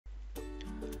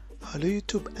Hello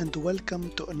YouTube and welcome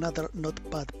to another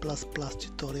Notepad++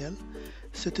 tutorial.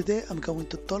 So today I'm going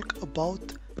to talk about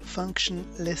function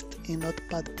list in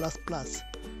Notepad++.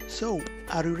 So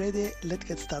are you ready? Let's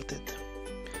get started.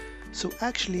 So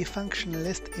actually function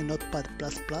list in Notepad++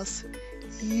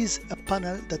 is a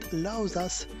panel that allows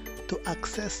us to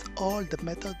access all the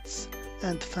methods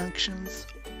and functions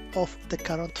of the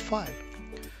current file.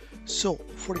 So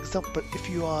for example, if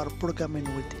you are programming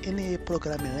with any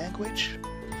programming language,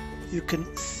 you can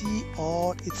see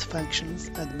all its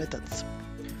functions and methods.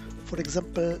 For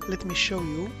example, let me show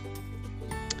you.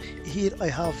 Here I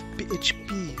have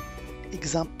PHP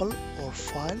example or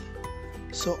file.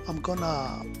 So I'm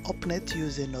gonna open it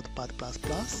using Notepad++.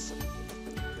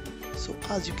 So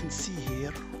as you can see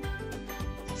here,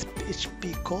 it's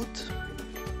PHP code,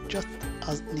 just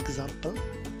as an example.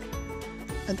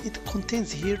 And it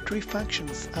contains here 3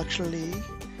 functions. Actually,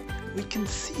 we can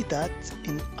see that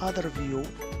in other view.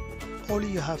 All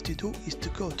you have to do is to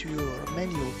go to your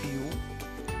menu view,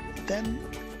 then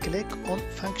click on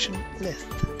function list.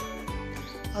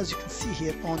 As you can see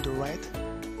here on the right,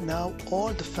 now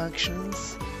all the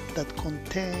functions that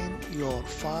contain your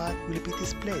file will be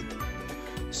displayed.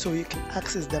 So you can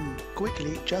access them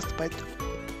quickly just by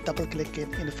double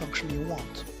clicking in the function you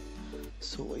want.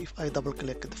 So if I double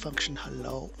click the function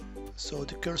hello, so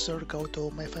the cursor go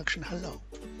to my function hello.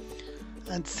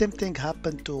 And same thing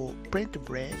happened to print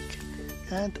break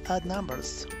and add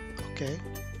numbers. Okay,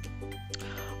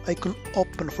 I can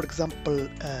open, for example,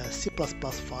 a C++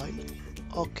 file.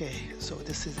 Okay, so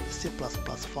this is a C++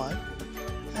 file,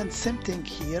 and same thing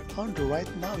here on the right.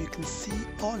 Now you can see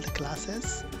all the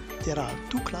classes. There are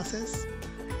 2 classes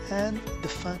and the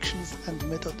functions and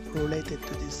method related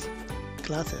to these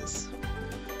classes.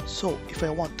 So if I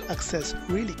want to access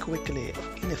really quickly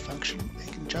any function, I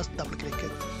can just double click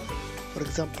it. For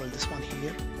example, this one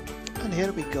here. And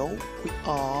here we go, we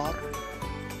are,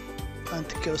 and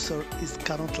the cursor is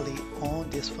currently on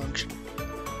this function.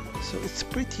 So it's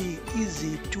pretty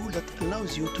easy tool that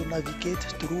allows you to navigate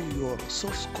through your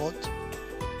source code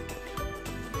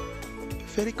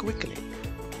very quickly.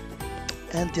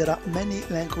 And there are many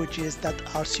languages that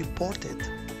are supported.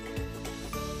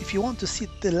 If you want to see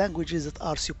the languages that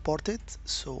are supported,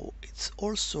 so it's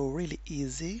also really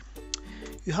easy.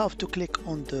 You have to click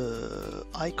on the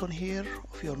icon here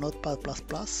of your Notepad++,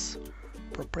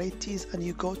 properties, and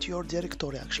you go to your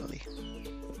directory actually.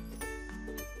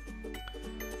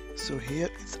 So here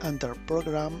it's under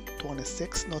program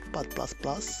 26 Notepad++.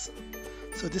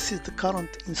 So this is the current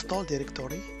install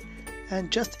directory,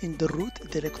 and just in the root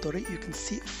directory you can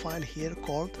see a file here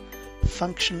called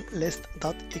function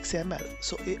list.xml.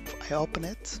 So if I open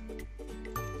it,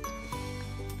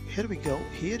 here we go.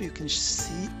 Here you can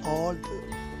see all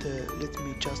the let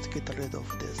me just get rid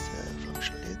of this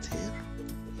function list here.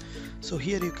 So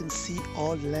here you can see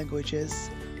all the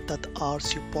languages that are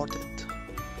supported.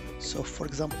 So for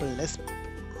example, Lisp,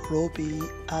 Ruby,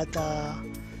 Ada,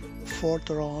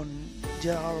 Fortran,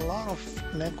 there are a lot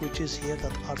of languages here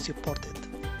that are supported.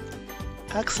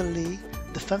 Actually,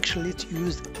 the function list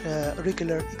used a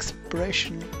regular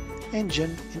expression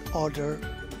engine in order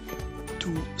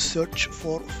to search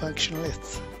for function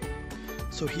lists.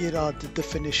 So here are the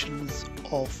definitions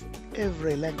of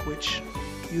every language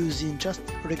using just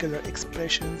regular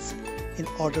expressions in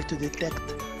order to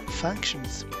detect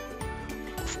functions.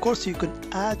 Of course, you can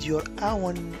add your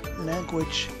own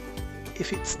language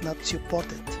if it's not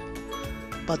supported,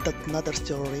 but that's another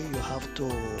story. You have to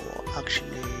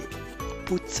actually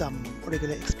put some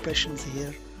regular expressions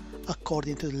here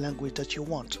according to the language that you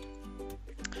want.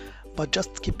 But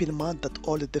just keep in mind that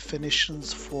all the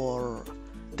definitions for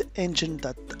the engine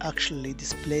that actually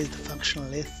displays the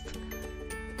function list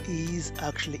is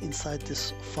actually inside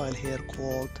this file here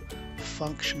called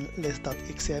function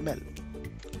list.xml.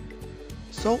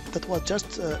 So that was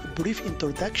just a brief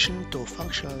introduction to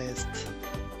function list.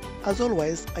 As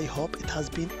always, I hope it has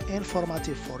been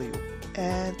informative for you,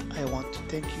 and I want to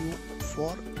thank you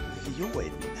for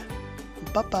viewing.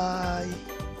 Bye bye.